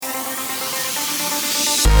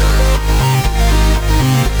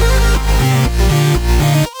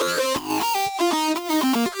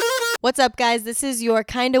What's up, guys? This is your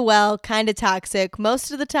kinda well, kinda toxic, most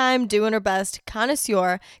of the time doing her best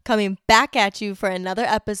connoisseur coming back at you for another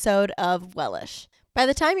episode of Wellish. By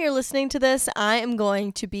the time you're listening to this, I am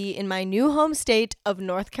going to be in my new home state of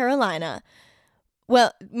North Carolina.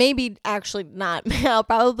 Well, maybe actually not. I'll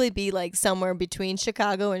probably be like somewhere between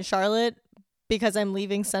Chicago and Charlotte because I'm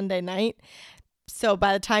leaving Sunday night. So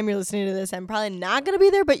by the time you're listening to this, I'm probably not going to be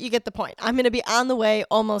there, but you get the point. I'm going to be on the way,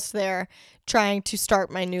 almost there, trying to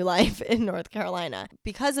start my new life in North Carolina.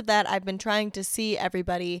 Because of that, I've been trying to see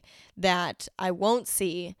everybody that I won't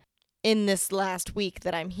see in this last week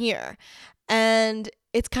that I'm here. And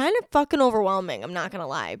it's kind of fucking overwhelming, I'm not going to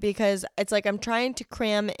lie, because it's like I'm trying to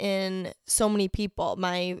cram in so many people.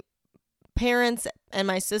 My parents and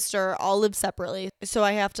my sister all live separately, so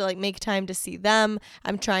I have to like make time to see them.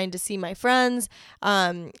 I'm trying to see my friends,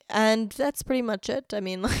 and that's pretty much it. I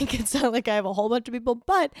mean, like, it's not like I have a whole bunch of people,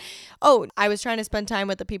 but I was trying to spend time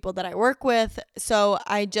with the people that I work with, so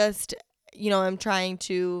I just, I'm trying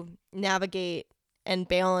to navigate and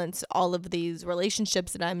balance all of these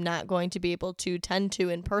relationships that I'm not going to be able to tend to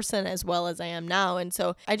in person as well as I am now. And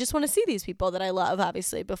so I just want to see these people that I love,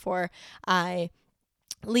 obviously, before I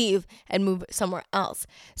leave and move somewhere else.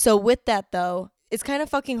 So with that, though, it's kind of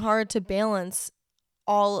fucking hard to balance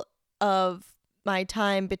all of my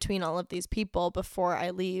time between all of these people before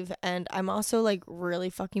I leave. And I'm also like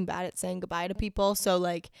really fucking bad at saying goodbye to people. So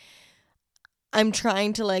like I'm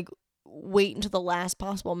trying to like wait until the last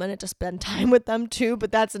possible minute to spend time with them too,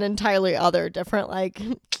 but that's an entirely other different like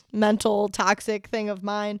mental toxic thing of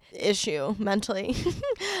mine, issue mentally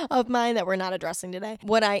of mine that we're not addressing today.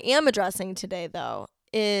 What I am addressing today, though,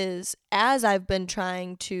 is as I've been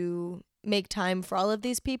trying to make time for all of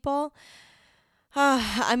these people,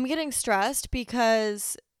 I'm getting stressed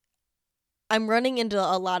because I'm running into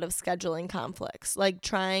a lot of scheduling conflicts, like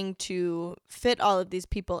trying to fit all of these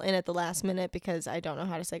people in at the last minute because I don't know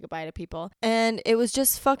how to say goodbye to people. And it was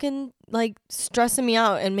just fucking like stressing me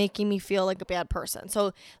out and making me feel like a bad person.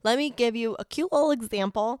 So let me give you a cute little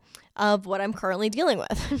example of what I'm currently dealing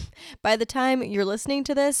with. By the time you're listening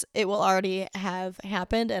to this, it will already have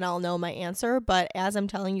happened and I'll know my answer. But as I'm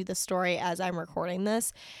telling you the story as I'm recording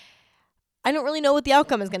this, I don't really know what the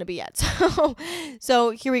outcome is going to be yet. So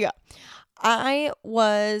here we go. I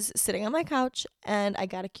was sitting on my couch and I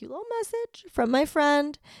got a cute little message from my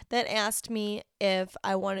friend that asked me if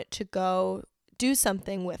I wanted to go do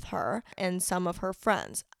something with her and some of her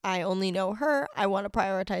friends. I only know her. I want to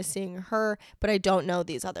prioritize seeing her, but I don't know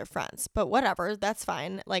these other friends. But whatever, that's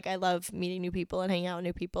fine. Like, I love meeting new people and hanging out with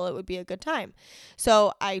new people. It would be a good time.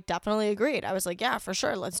 So I definitely agreed. I was like, yeah, for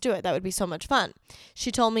sure. Let's do it. That would be so much fun.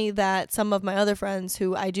 She told me that some of my other friends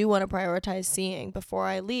who I do want to prioritize seeing before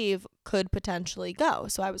I leave could potentially go.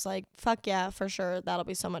 So I was like, fuck yeah, for sure. That'll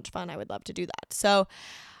be so much fun. I would love to do that. So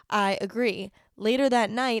I agree. Later that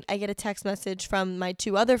night, I get a text message from my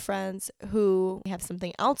two other friends who have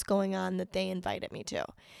something else going on that they invited me to.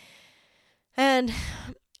 And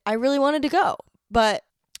I really wanted to go, but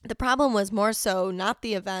the problem was more so not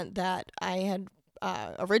the event that I had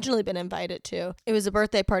originally been invited to. It was a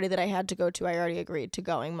birthday party that I had to go to. I already agreed to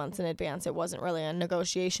going months in advance. It wasn't really a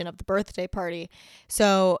negotiation of the birthday party.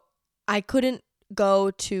 So I couldn't go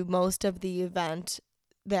to most of the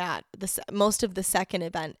second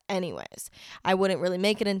event anyways. I wouldn't really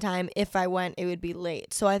make it in time. If I went, it would be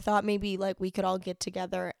late. So I thought maybe like we could all get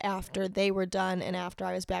together after they were done and after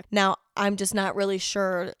I was back. Now, I'm just not really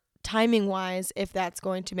sure timing wise if that's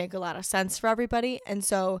going to make a lot of sense for everybody. And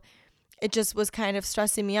so it just was kind of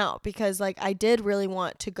stressing me out because like I did really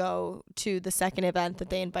want to go to the second event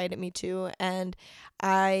that they invited me to, and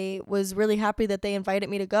I was really happy that they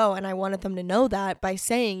invited me to go, and I wanted them to know that by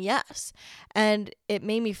saying yes. And it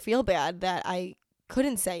made me feel bad that I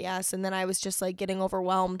couldn't say yes, and then I was just like getting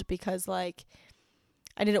overwhelmed because like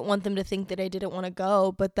I didn't want them to think that I didn't want to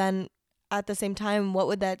go, but then at the same time, what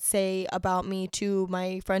would that say about me to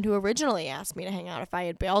my friend who originally asked me to hang out if I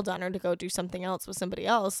had bailed on her to go do something else with somebody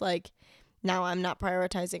else? Like, now I'm not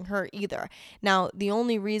prioritizing her either. Now, the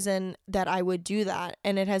only reason that I would do that,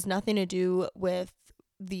 and it has nothing to do with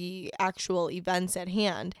the actual events at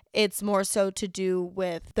hand, it's more so to do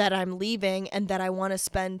with that I'm leaving and that I want to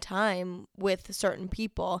spend time with certain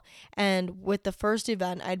people. And with the first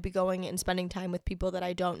event, I'd be going and spending time with people that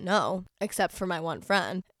I don't know, except for my one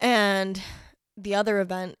friend. And the other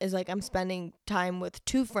event is like I'm spending time with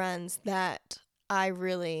two friends that I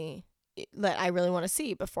really want to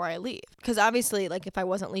see before I leave. Because obviously, like, if I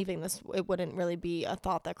wasn't leaving this, it wouldn't really be a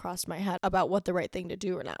thought that crossed my head about what the right thing to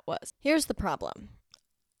do or not was. Here's the problem.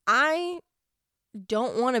 I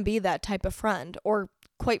don't want to be that type of friend, or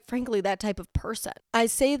quite frankly, that type of person. I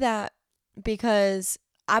say that because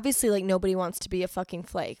obviously, like, nobody wants to be a fucking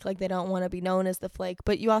flake. Like, they don't want to be known as the flake,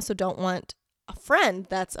 but you also don't want a friend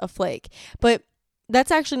that's a flake. But that's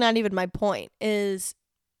actually not even my point. Is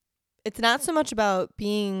it's not so much about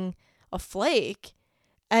being a flake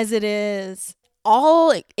as it is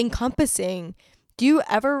all encompassing. Do you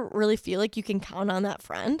ever really feel like you can count on that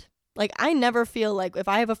friend? Like, I never feel like if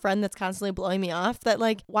I have a friend that's constantly blowing me off, that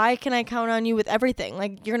like, why can I count on you with everything?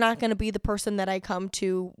 Like, you're not going to be the person that I come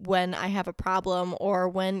to when I have a problem or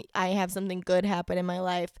when I have something good happen in my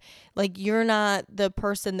life. Like, you're not the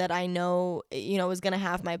person that I know, is going to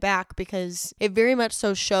have my back, because it very much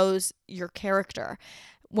so shows your character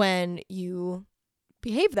when you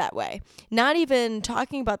behave that way. Not even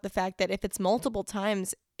talking about the fact that if it's multiple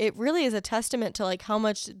times, it really is a testament to like how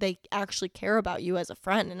much they actually care about you as a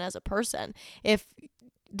friend and as a person. If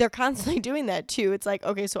they're constantly doing that too, it's like,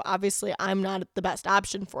 okay, so obviously I'm not the best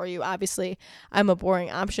option for you. Obviously I'm a boring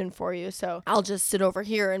option for you. So I'll just sit over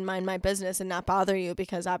here and mind my business and not bother you,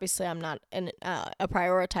 because obviously I'm not a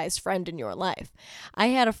prioritized friend in your life. I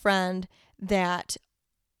had a friend that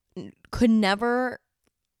could never,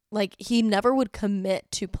 like, he never would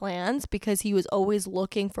commit to plans because he was always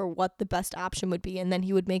looking for what the best option would be. And then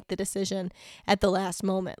he would make the decision at the last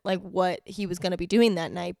moment, like what he was going to be doing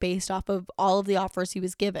that night based off of all of the offers he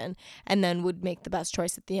was given, and then would make the best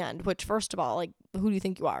choice at the end, which, first of all, like, who do you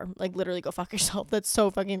think you are? Like, literally go fuck yourself. That's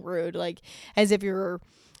so fucking rude. Like, as if you're,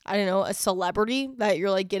 I don't know, a celebrity, that you're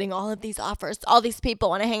like getting all of these offers. All these people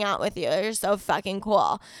want to hang out with you. You're so fucking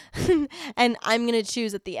cool. And I'm going to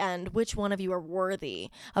choose at the end which one of you are worthy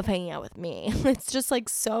of hanging out with me. It's just like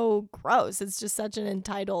so gross. It's just such an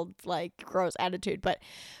entitled, like, gross attitude. But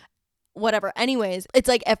whatever. Anyways, it's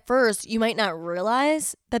like at first you might not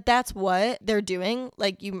realize that that's what they're doing.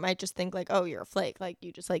 Like, you might just think like, oh, you're a flake. Like,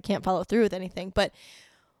 you just like can't follow through with anything. But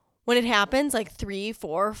when it happens like 3,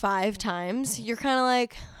 4, 5 times, you're kind of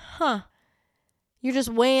like, huh, you're just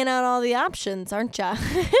weighing out all the options, aren't ya?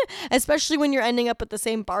 Especially when you're ending up at the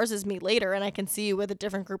same bars as me later and I can see you with a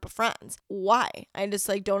different group of friends. Why? I just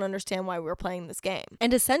like don't understand why we're playing this game.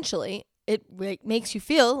 And essentially, it makes you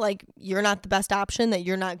feel like you're not the best option, that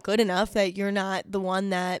you're not good enough, that you're not the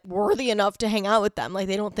one that worthy enough to hang out with them. Like,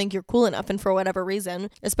 they don't think you're cool enough. And for whatever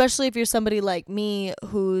reason, especially if you're somebody like me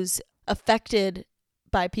who's affected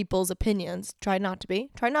by people's opinions, try not to be,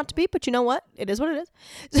 but you know what? It is what it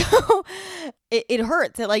is. So it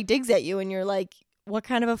hurts. It like digs at you and you're like, what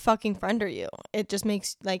kind of a fucking friend are you? It just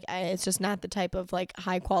makes like, it's just not the type of like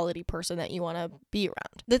high quality person that you want to be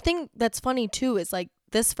around. The thing that's funny too is like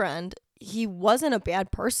this friend, he wasn't a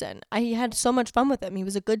bad person. I had so much fun with him. He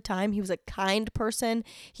was a good time. He was a kind person.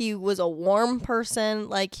 He was a warm person.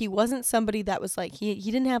 Like, he wasn't somebody that was like, he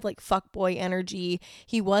didn't have like fuckboy energy.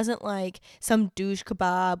 He wasn't like some douche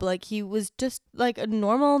kebab. Like, he was just like a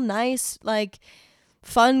normal, nice, like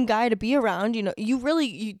fun guy to be around.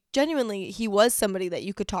 You genuinely, he was somebody that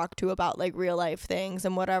you could talk to about like real life things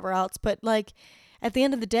and whatever else. But like at the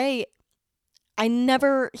end of the day,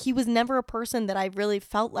 he was never a person that I really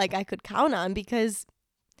felt like I could count on, because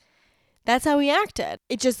that's how he acted.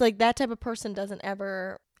 It's just like that type of person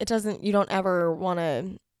you don't ever want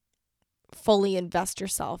to fully invest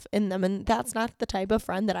yourself in them. And that's not the type of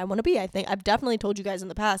friend that I want to be. I think I've definitely told you guys in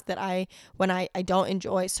the past that when I don't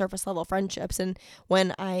enjoy surface level friendships, and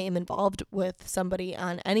when I am involved with somebody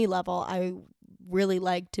on any level, I really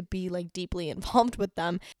like to be like deeply involved with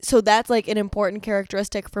them. So that's like an important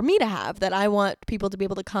characteristic for me to have, that I want people to be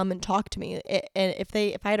able to come and talk to me. And if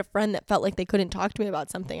I had a friend that felt like they couldn't talk to me about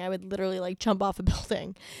something, I would literally like jump off a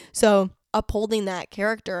building. So upholding that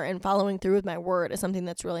character and following through with my word is something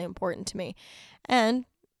that's really important to me. And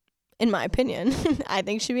in my opinion, I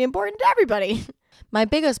think should be important to everybody. My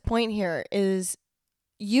biggest point here is,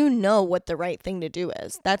 what the right thing to do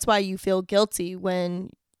is. That's why you feel guilty when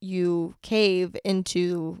you cave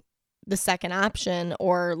into the second option,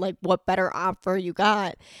 or like what better offer you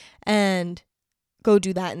got, and go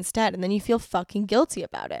do that instead. And then you feel fucking guilty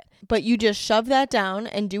about it. But you just shove that down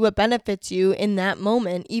and do what benefits you in that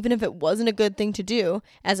moment, even if it wasn't a good thing to do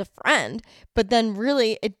as a friend. But then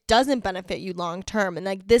really it doesn't benefit you long term. And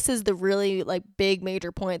like, this is the really like big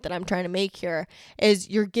major point that I'm trying to make here,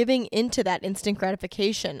 is you're giving into that instant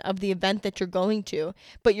gratification of the event that you're going to,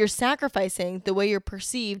 but you're sacrificing the way you're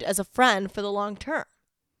perceived as a friend for the long term.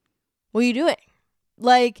 What are you doing?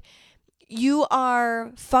 Like, you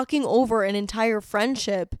are fucking over an entire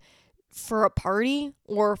friendship for a party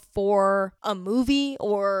or for a movie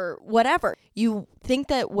or whatever. You think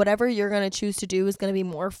that whatever you're going to choose to do is going to be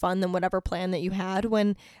more fun than whatever plan that you had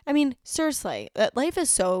when, I mean, seriously, life is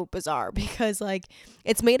so bizarre because like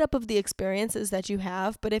it's made up of the experiences that you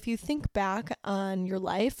have. But if you think back on your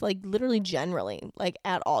life, like literally generally, like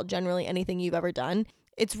at all, generally anything you've ever done,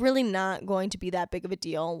 it's really not going to be that big of a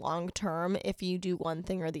deal long term if you do one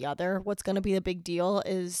thing or the other. What's going to be a big deal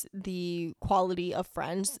is the quality of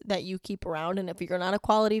friends that you keep around. And if you're not a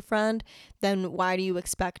quality friend, then why do you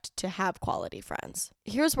expect to have quality friends?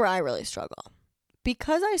 Here's where I really struggle.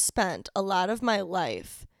 Because I spent a lot of my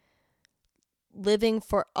life living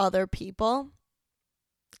for other people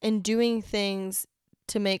and doing things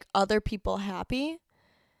to make other people happy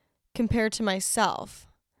compared to myself,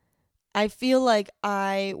 I feel like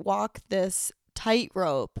I walk this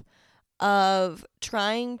tightrope of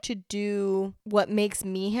trying to do what makes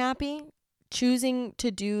me happy, choosing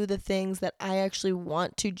to do the things that I actually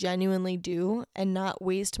want to genuinely do and not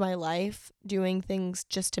waste my life doing things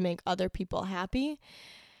just to make other people happy,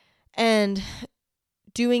 and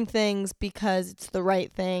doing things because it's the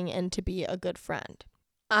right thing and to be a good friend.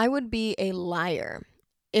 I would be a liar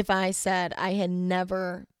if I said I had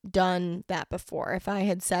never done that before. If I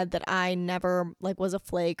had said that I never was a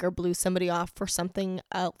flake or blew somebody off for something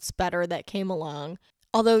else better that came along.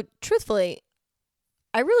 Although truthfully,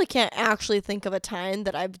 I really can't actually think of a time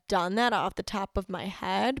that I've done that off the top of my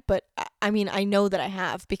head, but I mean, I know that I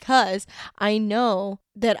have because I know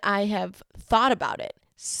that I have thought about it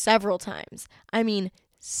several times. I mean,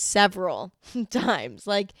 several times.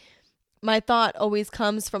 Like, my thought always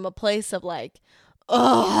comes from a place of like,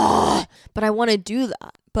 oh, but I want to do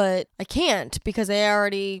that, but I can't because I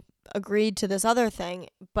already agreed to this other thing.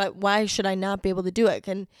 But why should I not be able to do it?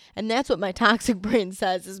 And that's what my toxic brain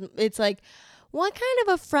says. Is it's like, what kind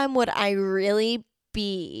of a friend would I really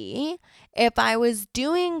be if I was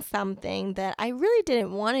doing something that I really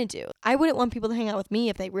didn't want to do? I wouldn't want people to hang out with me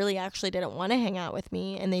if they really actually didn't want to hang out with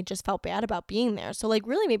me and they just felt bad about being there. So like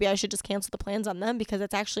really maybe I should just cancel the plans on them because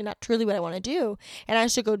it's actually not truly what I want to do, and I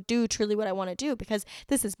should go do truly what I want to do because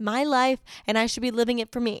this is my life and I should be living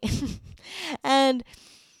it for me. And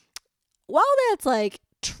while that's like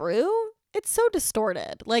true, it's so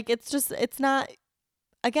distorted. Like it's not,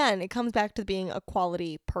 again, it comes back to being a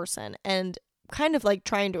quality person and kind of like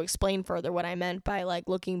trying to explain further what I meant by like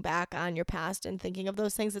looking back on your past and thinking of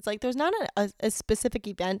those things. It's like there's not a specific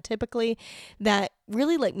event typically that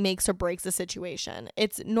really like makes or breaks the situation.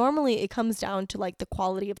 It's normally, it comes down to like the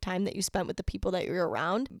quality of time that you spent with the people that you're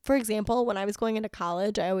around. For example, when I was going into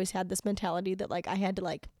college, I always had this mentality that like I had to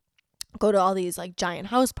like go to all these like giant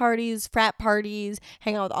house parties, frat parties,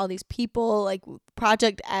 hang out with all these people, like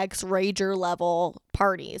Project X rager level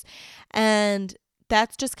parties. And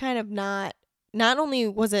that's just kind of not only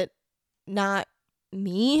was it not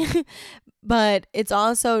me, but it's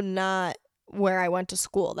also not where I went to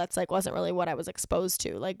school. That's like wasn't really what I was exposed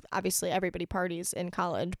to. Like obviously everybody parties in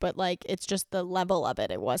college, but like it's just the level of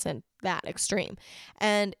it. It wasn't that extreme.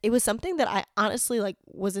 And it was something that I honestly like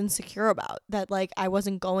was insecure about, that like I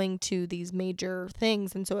wasn't going to these major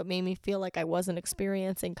things, and so it made me feel like I wasn't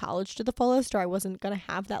experiencing college to the fullest, or I wasn't going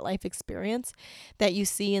to have that life experience that you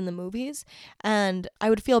see in the movies, and I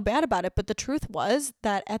would feel bad about it. But the truth was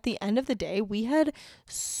that at the end of the day, we had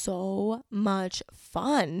so much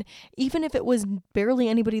fun, even if it was barely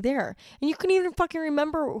anybody there, and you couldn't even fucking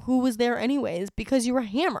remember who was there anyways because you were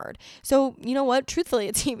hammered. So you know what, truthfully,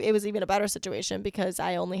 it was even a better situation because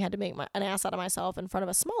I only had to make an ass out of myself in front of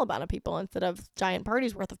a small amount of people instead of giant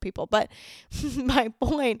parties worth of people. But my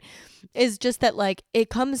point is just that like it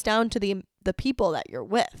comes down to the people that you're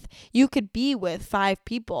with. You could be with 5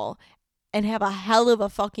 people and have a hell of a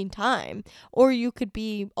fucking time, or you could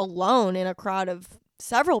be alone in a crowd of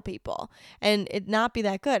several people and it not be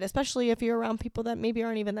that good, especially if you're around people that maybe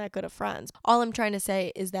aren't even that good of friends. All I'm trying to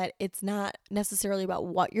say is that it's not necessarily about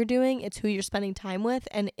what you're doing, it's who you're spending time with.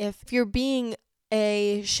 And if you're being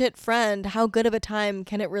a shit friend, how good of a time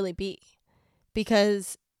can it really be?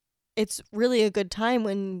 Because it's really a good time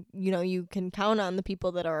when, you know, you can count on the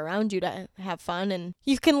people that are around you to have fun and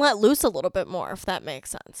you can let loose a little bit more, if that makes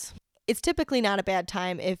sense. It's typically not a bad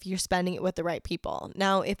time if you're spending it with the right people.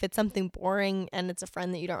 Now, if it's something boring and it's a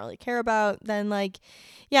friend that you don't really care about, then like,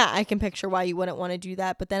 yeah, I can picture why you wouldn't want to do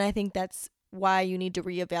that. But then I think that's why you need to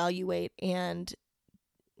reevaluate and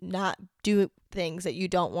not do things that you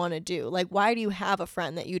don't want to do. Like, why do you have a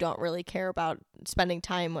friend that you don't really care about spending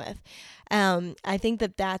time with. I think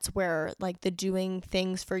that that's where like the doing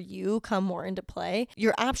things for you come more into play.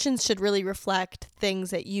 Your options should really reflect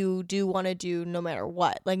things that you do want to do no matter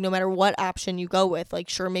what. Like no matter what option you go with, like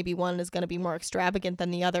sure, maybe one is going to be more extravagant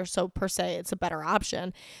than the other, so per se it's a better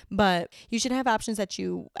option, but you should have options that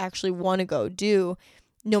you actually want to go do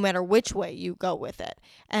no matter which way you go with it.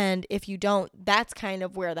 And if you don't, that's kind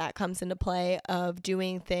of where that comes into play of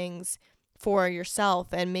doing things for yourself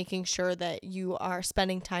and making sure that you are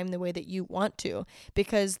spending time the way that you want to,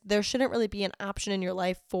 because there shouldn't really be an option in your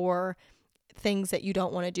life for things that you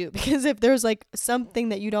don't want to do. Because if there's like something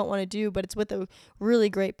that you don't want to do, but it's with a really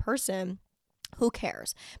great person, who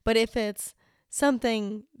cares? But if it's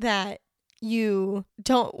something that you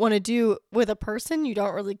don't want to do with a person you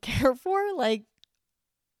don't really care for, like,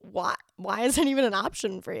 why is that even an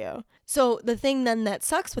option for you? So the thing then that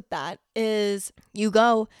sucks with that is you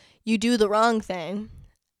do the wrong thing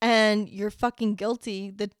and you're fucking guilty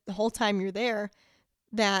the whole time you're there,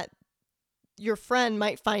 that your friend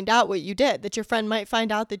might find out what you did, that your friend might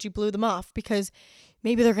find out that you blew them off, because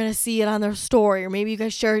maybe they're going to see it on their story, or maybe you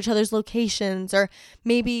guys share each other's locations, or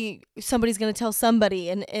maybe somebody's going to tell somebody,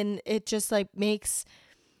 and it just like makes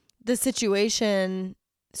the situation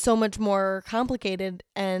so much more complicated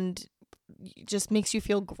and just makes you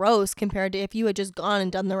feel gross compared to if you had just gone and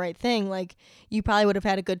done the right thing. Like you probably would have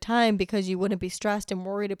had a good time because you wouldn't be stressed and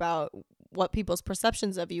worried about what people's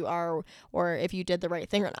perceptions of you are, or if you did the right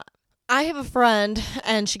thing or not. I have a friend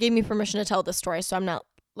and she gave me permission to tell this story, so I'm not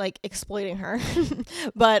like exploiting her,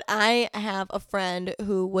 but I have a friend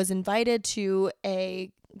who was invited to a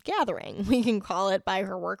gathering, we can call it, by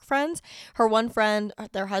her work friends. Her one friend,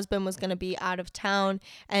 their husband was going to be out of town,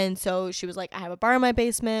 and so she was like, I have a bar in my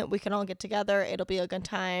basement, we can all get together, it'll be a good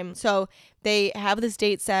time. So they have this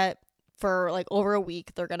date set for like over a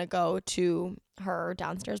week. They're going to go to her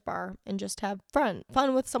downstairs bar and just have fun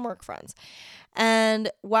with some work friends.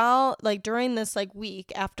 And while like during this like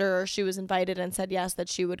week after she was invited and said yes that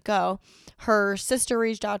she would go, her sister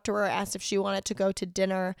reached out to her, asked if she wanted to go to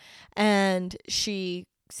dinner, and she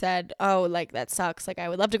said, oh, like that sucks, like I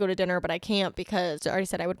would love to go to dinner but I can't because I already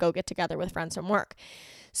said I would go get together with friends from work.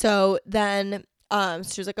 So then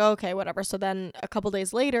she was like, oh, okay, whatever. So then a couple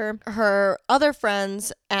days later, her other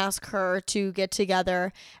friends asked her to get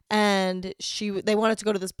together, and they wanted to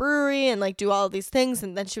go to this brewery and like do all of these things.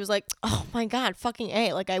 And then she was like, oh my God, fucking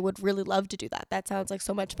A, like I would really love to do that. That sounds like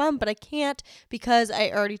so much fun, but I can't because I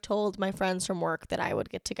already told my friends from work that I would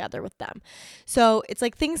get together with them. So it's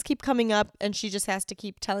like things keep coming up and she just has to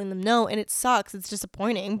keep telling them no, and it sucks. It's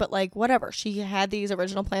disappointing, but like whatever. She had these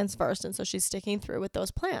original plans first, and so she's sticking through with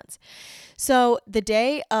those plans. So the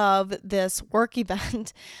day of this work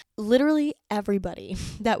event, literally everybody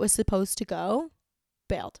that was supposed to go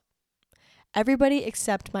bailed. Everybody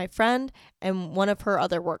except my friend and one of her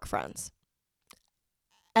other work friends.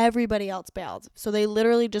 Everybody else bailed. So they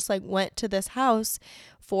literally just like went to this house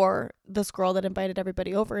for this girl that invited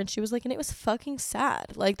everybody over, and she was like, and it was fucking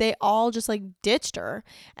sad. Like they all just like ditched her,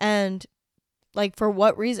 and like for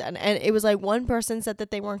what reason? And it was like one person said that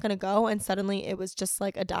they weren't going to go, and suddenly it was just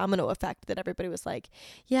like a domino effect that everybody was like,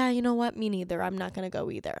 yeah, you know what? Me neither. I'm not going to go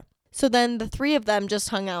either. So then the three of them just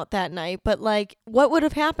hung out that night. But like, what would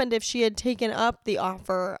have happened if she had taken up the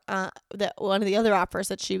offer, that one of the other offers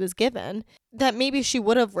that she was given, that maybe she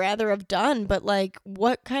would have rather have done? But like,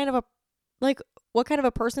 what kind of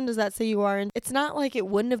a person does that say you are? And it's not like it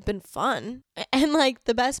wouldn't have been fun. And like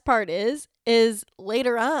the best part is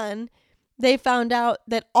later on, they found out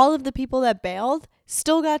that all of the people that bailed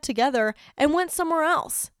still got together and went somewhere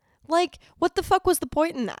else. Like, what the fuck was the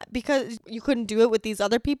point in that? Because you couldn't do it with these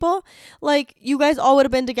other people? Like, you guys all would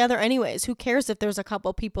have been together anyways. Who cares if there's a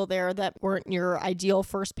couple people there that weren't your ideal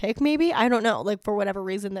first pick, maybe? I don't know. Like, for whatever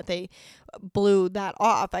reason that they blew that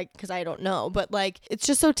off, because I don't know. But, like, it's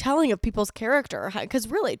just so telling of people's character. Because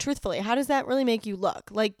really, truthfully, how does that really make you look?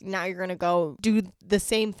 Like, now you're going to go do the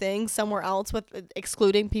same thing somewhere else with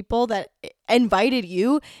excluding people that invited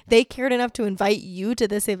you. They cared enough to invite you to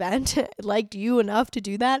this event, liked you enough to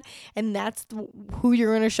do that, and that's who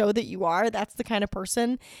you're going to show that you are. That's the kind of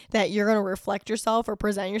person that you're going to reflect yourself or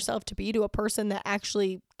present yourself to be to a person that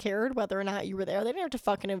actually cared whether or not you were there. They didn't have to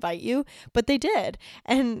fucking invite you, but they did.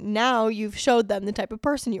 And now you've showed them the type of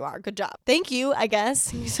person you are. Good job. Thank you, I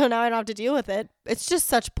guess. So now I don't have to deal with it. It's just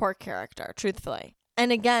such poor character, truthfully.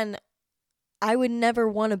 And again, I would never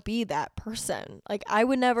want to be that person. Like, I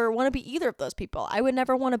would never want to be either of those people. I would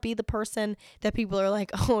never want to be the person that people are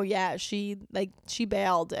like, oh yeah, she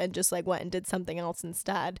bailed and just like went and did something else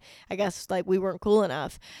instead. I guess like we weren't cool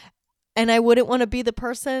enough. And I wouldn't want to be the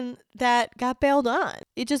person that got bailed on.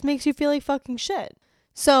 It just makes you feel like fucking shit.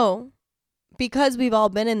 So because we've all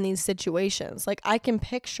been in these situations. Like, I can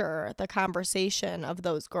picture the conversation of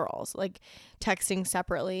those girls, like texting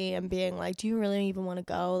separately and being like, do you really even want to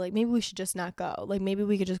go? Like, maybe we should just not go. Like, maybe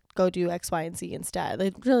we could just go do X, Y, and Z instead.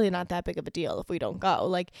 Like, really not that big of a deal if we don't go.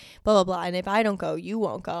 Like, blah, blah, blah. And if I don't go, you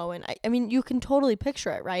won't go. And I mean, you can totally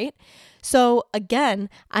picture it, right? So again,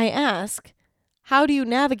 I ask, how do you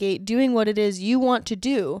navigate doing what it is you want to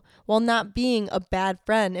do while not being a bad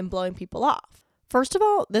friend and blowing people off? First of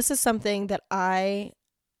all, this is something that I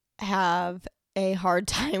have a hard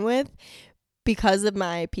time with because of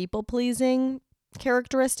my people-pleasing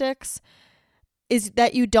characteristics, is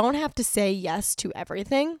that you don't have to say yes to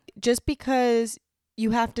everything. Just because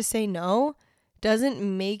you have to say no doesn't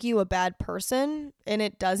make you a bad person, and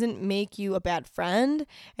it doesn't make you a bad friend,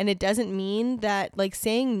 and it doesn't mean that, like,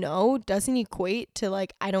 saying no doesn't equate to,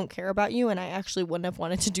 like, I don't care about you and I actually wouldn't have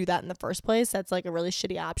wanted to do that in the first place. That's like a really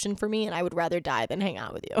shitty option for me and I would rather die than hang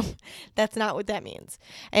out with you. That's not what that means.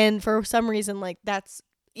 And for some reason, like, that's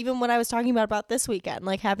even what I was talking about this weekend,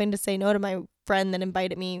 like having to say no to my friend that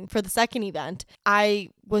invited me for the second event. I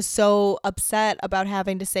was so upset about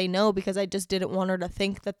having to say no because I just didn't want her to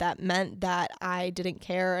think that that meant that I didn't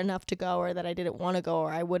care enough to go, or that I didn't want to go,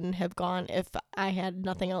 or I wouldn't have gone if I had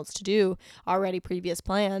nothing else to do, already previous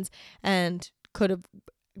plans, and could have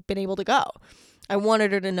been able to go. I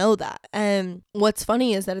wanted her to know that. And what's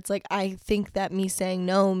funny is that it's like, I think that me saying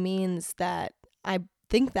no means that I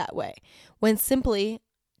think that way, when simply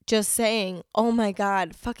just saying, oh my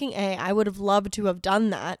God, fucking A, I would have loved to have done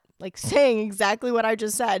that. Like, saying exactly what I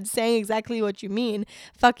just said, saying exactly what you mean.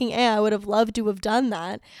 Fucking A, I would have loved to have done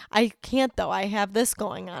that. I can't though. I have this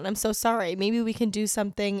going on. I'm so sorry. Maybe we can do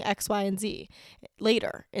something X, Y, and Z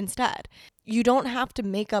later instead. You don't have to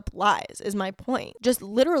make up lies, is my point. Just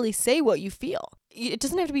literally say what you feel. It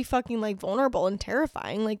doesn't have to be fucking like vulnerable and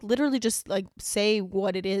terrifying. Like, literally just like say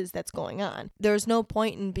what it is that's going on. There's no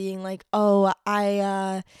point in being like, oh,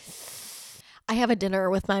 I have a dinner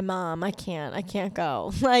with my mom. I can't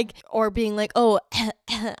go. Like, or being like, oh,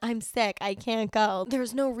 I'm sick. I can't go.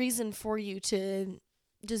 There's no reason for you to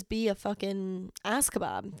just be a fucking ass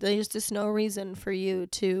kebab. There's just no reason for you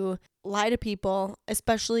to lie to people,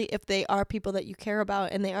 especially if they are people that you care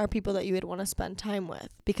about and they are people that you would want to spend time with.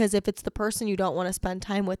 Because if it's the person you don't want to spend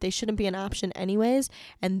time with, they shouldn't be an option anyways.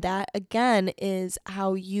 And that, again, is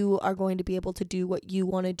how you are going to be able to do what you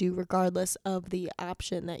want to do regardless of the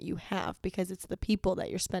option that you have, because it's the people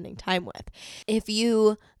that you're spending time with. If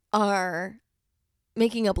you are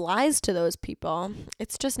making up lies to those people,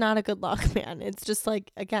 it's just not a good look, man. It's just like,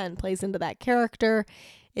 again, plays into that character.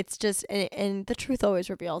 It's just, and the truth always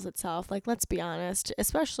reveals itself. Like, let's be honest,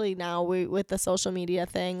 especially now with the social media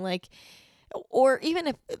thing, like, or even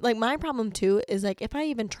if, like, my problem too is, like, if I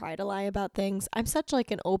even try to lie about things, I'm such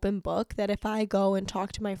like an open book that if I go and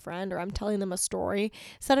talk to my friend or I'm telling them a story,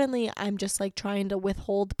 suddenly I'm just like trying to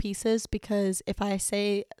withhold pieces, because if I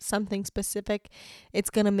say something specific, it's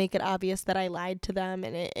going to make it obvious that I lied to them,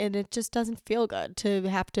 and it just doesn't feel good to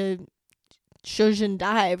have to shush and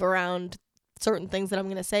dive around certain things that I'm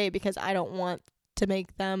going to say, because I don't want to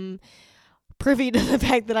make them privy to the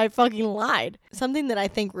fact that I fucking lied. Something that I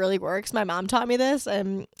think really works, my mom taught me this,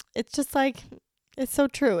 and it's just like, it's so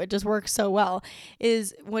true, it just works so well,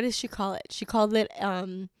 is, what does she call it? She called it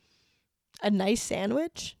a nice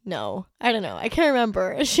sandwich? No, I don't know. I can't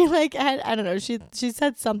remember. She like had, I don't know. She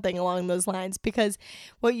said something along those lines, because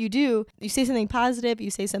what you do, you say something positive, you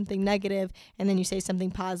say something negative, and then you say something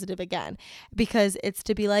positive again, because it's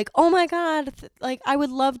to be like, oh my God, like, I would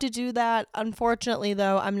love to do that. Unfortunately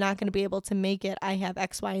though, I'm not going to be able to make it. I have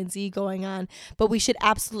X, Y, and Z going on, but we should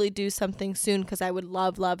absolutely do something soon, because I would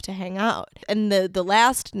love to hang out. And the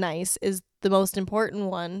last nice is the most important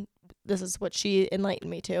one. This is what she enlightened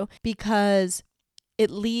me to, because it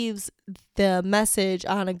leaves the message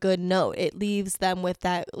on a good note. It leaves them with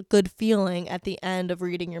that good feeling at the end of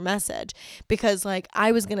reading your message. Because, like,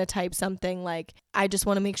 I was going to type something like, I just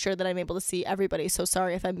want to make sure that I'm able to see everybody, so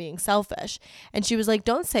sorry if I'm being selfish. And she was like,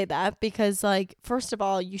 don't say that, because, like, first of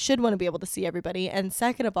all, you should want to be able to see everybody. And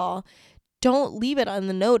second of all, don't leave it on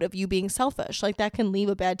the note of you being selfish. Like, that can leave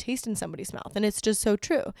a bad taste in somebody's mouth. And it's just so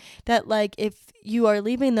true that, like, if you are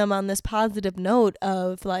leaving them on this positive note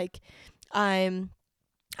of like, I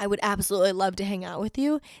would absolutely love to hang out with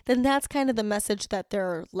you, then that's kind of the message that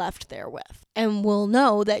they're left there with. And we'll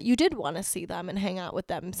know that you did want to see them and hang out with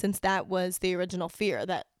them, since that was the original fear,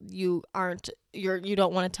 that you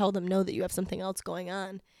don't want to tell them no, that you have something else going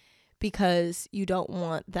on, because you don't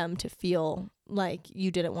want them to feel like you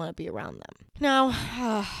didn't want to be around them.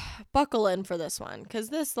 Now, buckle in for this one, because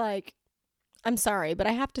this, like, I'm sorry, but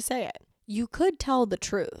I have to say it. You could tell the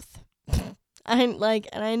truth. And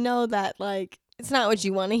I know that, like, it's not what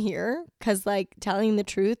you want to hear, because, like, telling the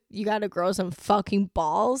truth, you got to grow some fucking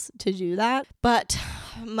balls to do that. But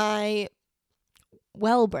my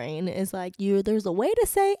well brain is like, there's a way to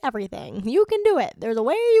say everything. You can do it. There's a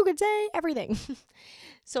way you can say everything.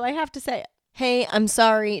 So I have to say it. Hey, I'm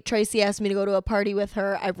sorry. Tracy asked me to go to a party with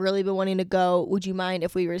her. I've really been wanting to go. Would you mind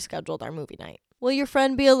if we rescheduled our movie night? Will your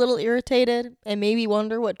friend be a little irritated and maybe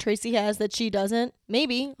wonder what Tracy has that she doesn't?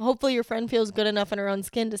 Maybe. Hopefully your friend feels good enough in her own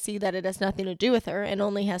skin to see that it has nothing to do with her and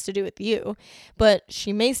only has to do with you. But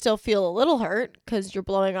she may still feel a little hurt because you're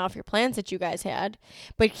blowing off your plans that you guys had.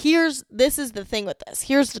 But this is the thing with this.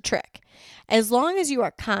 Here's the trick. As long as you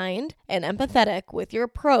are kind and empathetic with your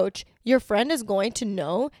approach, your friend is going to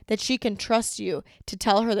know that she can trust you to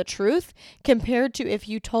tell her the truth, compared to if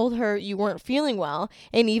you told her you weren't feeling well,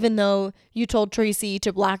 and even though you told Tracy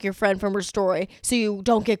to block your friend from her story so you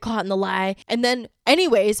don't get caught in the lie, and then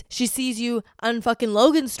anyways, she sees you on fucking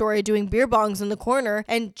Logan's story doing beer bongs in the corner,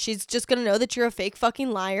 and she's just gonna know that you're a fake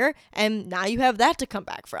fucking liar, and now you have that to come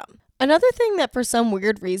back from. Another thing that for some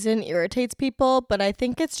weird reason irritates people, but I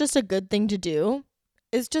think it's just a good thing to do,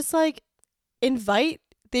 is just like invite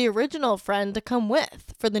the original friend to come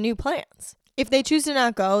with for the new plans. If they choose to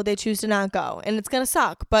not go, they choose to not go, and it's gonna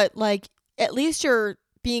suck, but like at least you're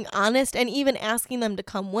being honest and even asking them to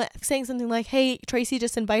come with. Saying something like, hey, Tracy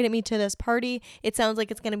just invited me to this party. It sounds like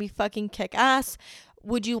it's gonna be fucking kick ass.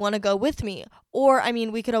 Would you want to go with me? Or, I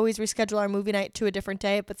mean, we could always reschedule our movie night to a different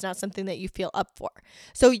day if it's not something that you feel up for.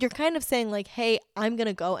 So you're kind of saying like, hey, I'm going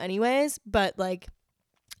to go anyways, but like,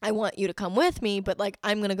 I want you to come with me, but like,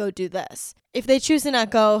 I'm going to go do this. If they choose to not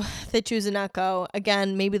go, they choose to not go.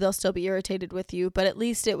 Again, maybe they'll still be irritated with you, but at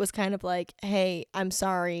least it was kind of like, hey, I'm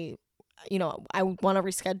sorry. I want to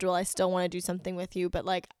reschedule. I still want to do something with you, but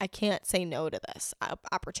like, I can't say no to this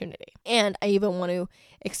opportunity. And I even want to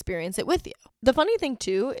experience it with you. The funny thing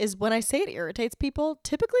too is when I say it irritates people,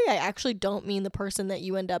 typically I actually don't mean the person that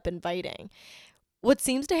you end up inviting. What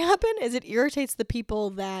seems to happen is it irritates the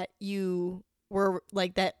people that you were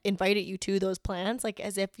like, that invited you to those plans, like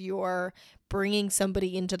as if you're bringing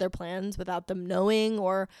somebody into their plans without them knowing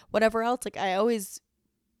or whatever else. Like I always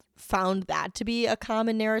found that to be a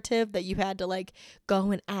common narrative, that you had to like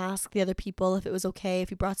go and ask the other people if it was okay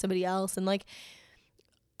if you brought somebody else. And like,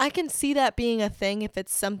 I can see that being a thing if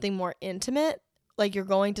it's something more intimate, like you're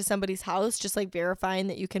going to somebody's house, just like verifying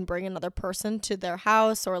that you can bring another person to their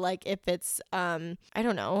house, or like if it's I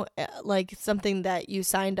don't know, like something that you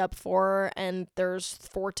signed up for and there's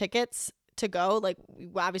 4 tickets to go. Like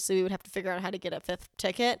obviously we would have to figure out how to get a 5th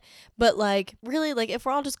ticket, but like really, like if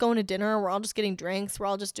we're all just going to dinner, we're all just getting drinks, we're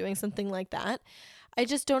all just doing something like that, I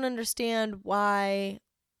just don't understand why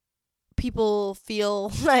people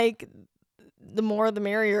feel like the more the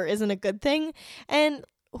merrier isn't a good thing. And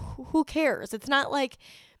who cares? It's not like,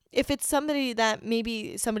 if it's somebody that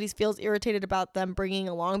maybe somebody feels irritated about them bringing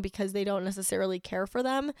along because they don't necessarily care for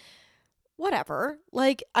them, whatever.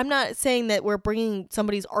 Like, I'm not saying that we're bringing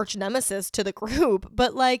somebody's arch nemesis to the group,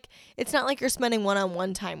 but like, it's not like you're spending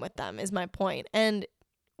one-on-one time with them is my point. And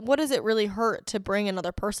what does it really hurt to bring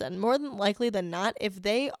another person? More than likely than not, if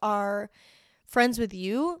they are friends with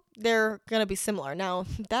you, they're going to be similar. Now,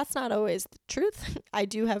 that's not always the truth. I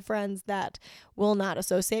do have friends that will not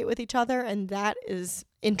associate with each other, and that is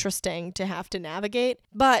interesting to have to navigate.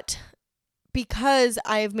 But because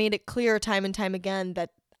I've made it clear time and time again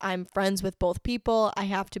that I'm friends with both people, I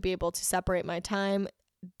have to be able to separate my time.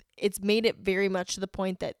 It's made it very much to the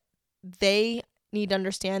point that they need to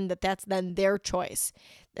understand that that's then their choice.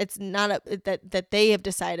 It's not that they have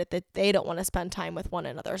decided that they don't want to spend time with one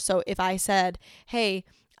another. So if I said, hey,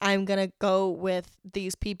 I'm going to go with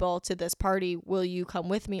these people to this party, will you come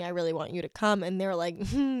with me? I really want you to come. And they're like,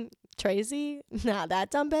 Tracy? Nah, that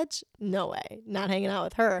dumb bitch? No way. Not hanging out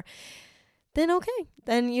with her. Then okay.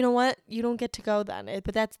 Then you know what? You don't get to go then.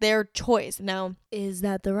 But that's their choice. Now, is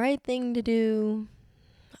that the right thing to do?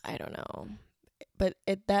 I don't know. But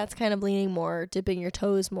that's kind of leaning more, dipping your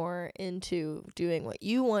toes more into doing what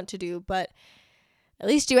you want to do. But at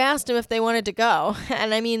least you asked them if they wanted to go.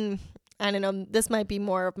 And I mean, I don't know, this might be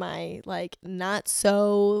more of my like not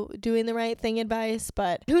so doing the right thing advice,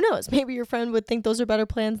 but who knows? Maybe your friend would think those are better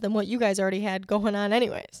plans than what you guys already had going on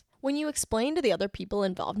anyways. When you explain to the other people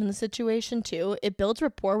involved in the situation too, it builds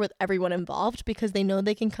rapport with everyone involved because they know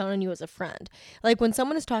they can count on you as a friend. Like when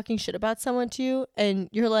someone is talking shit about someone to you and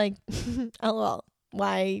you're like, LOL,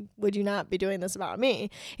 why would you not be doing this about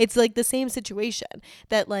me? It's like the same situation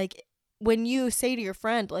that like when you say to your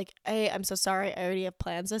friend like, hey, I'm so sorry, I already have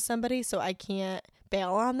plans with somebody, so I can't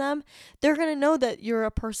bail on them, they're going to know that you're a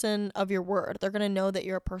person of your word. They're going to know that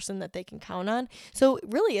you're a person that they can count on. So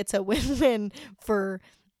really, it's a win-win for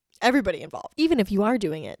everybody involved, even if you are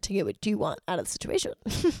doing it to get what you want out of the situation.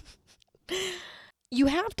 You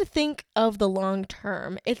have to think of the long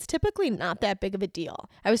term. It's typically not that big of a deal.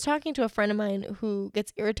 I was talking to a friend of mine who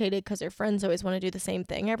gets irritated because her friends always want to do the same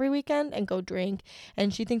thing every weekend and go drink,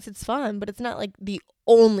 and she thinks it's fun, but it's not like the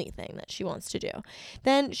only thing that she wants to do.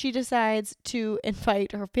 Then she decides to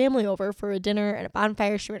invite her family over for a dinner and a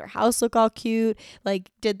bonfire. She made her house look all cute, like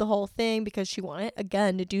did the whole thing because she wanted,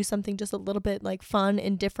 again, to do something just a little bit like fun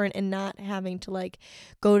and different and not having to like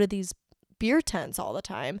go to these beer tents all the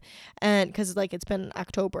time. And because like it's been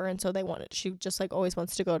October, and so she just like always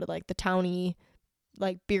wants to go to like the towny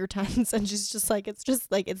like beer tents, and she's just like, it's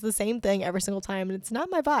the same thing every single time, and it's not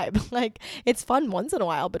my vibe. Like, it's fun once in a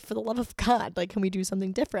while, but for the love of God, like, can we do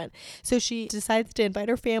something different? So she decides to invite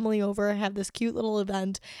her family over, have this cute little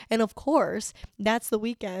event, and of course that's the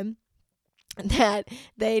weekend that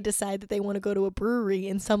they decide that they want to go to a brewery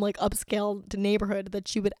in some like upscale neighborhood that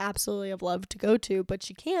she would absolutely have loved to go to, but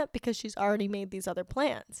she can't because she's already made these other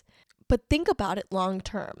plans. But think about it long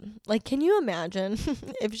term. Like, can you imagine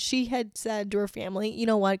if she had said to her family, you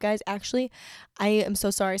know what, guys, actually, I am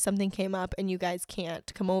so sorry something came up and you guys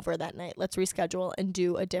can't come over that night. Let's reschedule and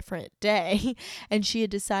do a different day. And she had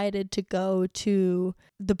decided to go to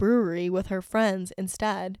the brewery with her friends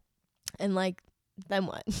instead. And like, then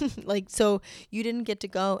what? Like, so you didn't get to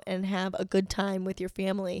go and have a good time with your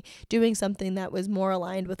family doing something that was more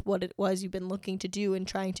aligned with what it was you've been looking to do and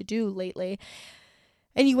trying to do lately.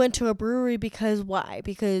 And you went to a brewery because why?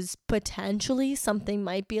 Because potentially something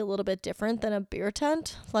might be a little bit different than a beer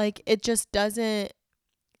tent. Like, it just doesn't,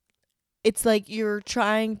 it's like you're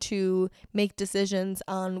trying to make decisions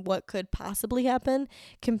on what could possibly happen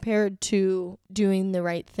compared to doing the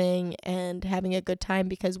right thing and having a good time,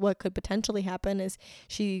 because what could potentially happen is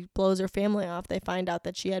she blows her family off. They find out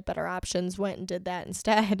that she had better options, went and did that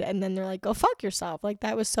instead. And then they're like, go fuck yourself. Like,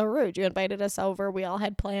 that was so rude. You invited us over. We all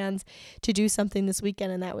had plans to do something this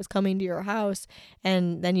weekend, and that was coming to your house.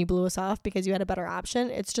 And then you blew us off because you had a better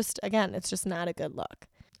option. It's just, again, it's just not a good look.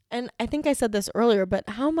 And I think I said this earlier, but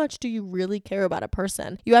how much do you really care about a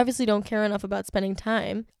person? You obviously don't care enough about spending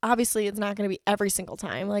time. Obviously, it's not going to be every single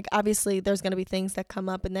time. Like, obviously, there's going to be things that come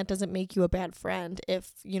up, and that doesn't make you a bad friend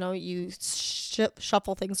if, you know, you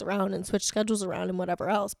shuffle things around and switch schedules around and whatever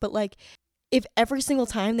else. But, like, if every single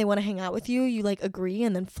time they want to hang out with you, you, like, agree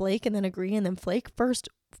and then flake and then agree and then flake, first,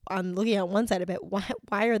 I'm looking at one side of it,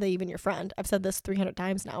 why are they even your friend? I've said this 300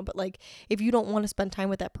 times now, but like, if you don't want to spend time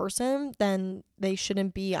with that person, then they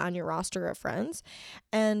shouldn't be on your roster of friends.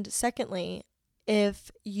 And secondly,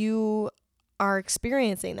 if you are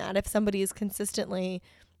experiencing that, if somebody is consistently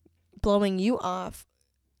blowing you off,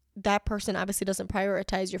 that person obviously doesn't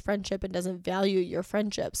prioritize your friendship and doesn't value your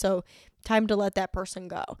friendship. So time to let that person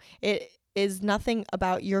go. It is nothing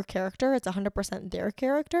about your character. It's 100% their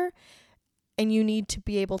character. And you need to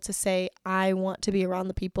be able to say, I want to be around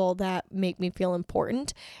the people that make me feel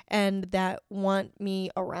important and that want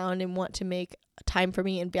me around and want to make time for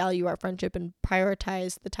me and value our friendship and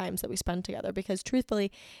prioritize the times that we spend together. Because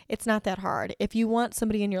truthfully, it's not that hard. If you want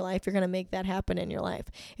somebody in your life, you're going to make that happen in your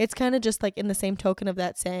life. It's kind of just like in the same token of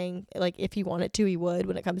that saying, like, if he wanted to, he would,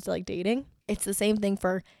 when it comes to like dating. It's the same thing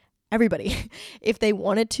for everybody. If they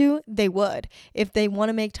wanted to, they would. If they want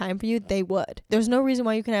to make time for you, they would. There's no reason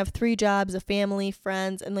why you can have 3 jobs, a family,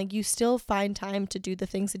 friends, and like you still find time to do the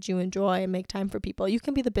things that you enjoy and make time for people. You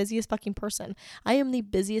can be the busiest fucking person. I am the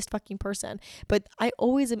busiest fucking person, but I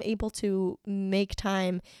always am able to make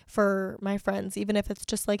time for my friends, even if it's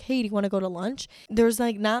just like, hey, do you want to go to lunch? There's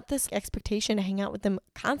like not this expectation to hang out with them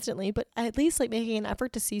constantly, but at least like making an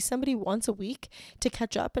effort to see somebody once a week to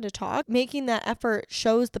catch up and to talk. Making that effort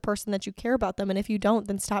shows the person that you care about them, and if you don't,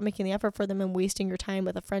 then stop making the effort for them and wasting your time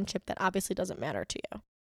with a friendship that obviously doesn't matter to you.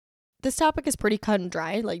 This topic is pretty cut and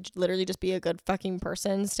dry. Like, literally just be a good fucking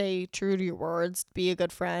person, stay true to your words, be a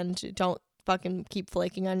good friend, don't fucking keep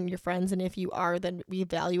flaking on your friends, and if you are, then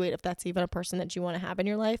reevaluate if that's even a person that you want to have in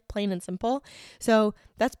your life, plain and simple. So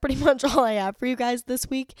that's pretty much all I have for you guys this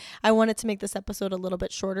week. I wanted to make this episode a little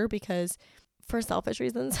bit shorter because for selfish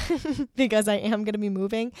reasons, because I am going to be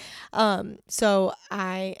moving. So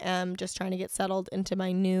I am just trying to get settled into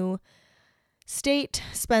my new state,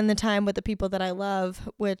 spend the time with the people that I love,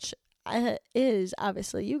 which is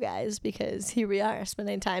obviously you guys, because here we are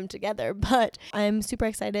spending time together. But I'm super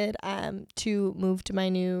excited to move to my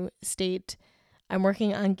new state. I'm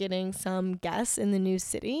working on getting some guests in the new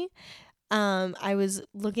city. I was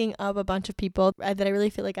looking up a bunch of people that I really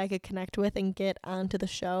feel like I could connect with and get onto the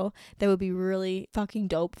show that would be really fucking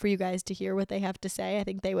dope for you guys to hear what they have to say. I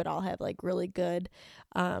think they would all have like really good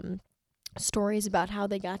stories about how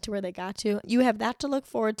they got to where they got to. You have that to look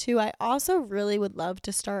forward to. I also really would love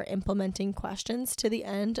to start implementing questions to the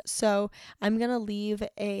end. So I'm going to leave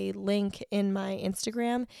a link in my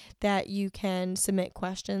Instagram that you can submit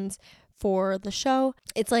questions for the show.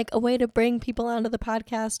 It's like a way to bring people onto the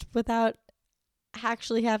podcast without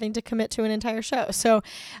actually having to commit to an entire show. So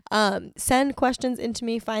send questions into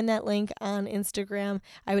me. Find that link on Instagram.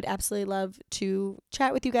 I would absolutely love to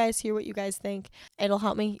chat with you guys, hear what you guys think. It'll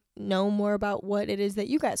help me know more about what it is that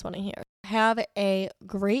you guys want to hear. Have a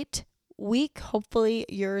great week. Hopefully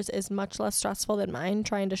yours is much less stressful than mine,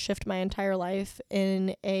 trying to shift my entire life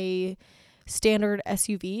in a standard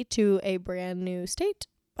SUV to a brand new state.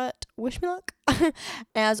 But wish me luck.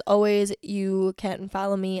 As always, you can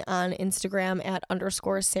follow me on Instagram at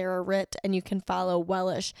 _Sarah Ritt, and you can follow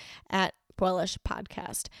Wellish at Wellish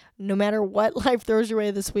Podcast. No matter what life throws your way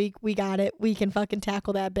this week, we got it. We can fucking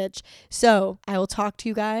tackle that bitch. So I will talk to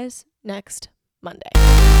you guys next Monday.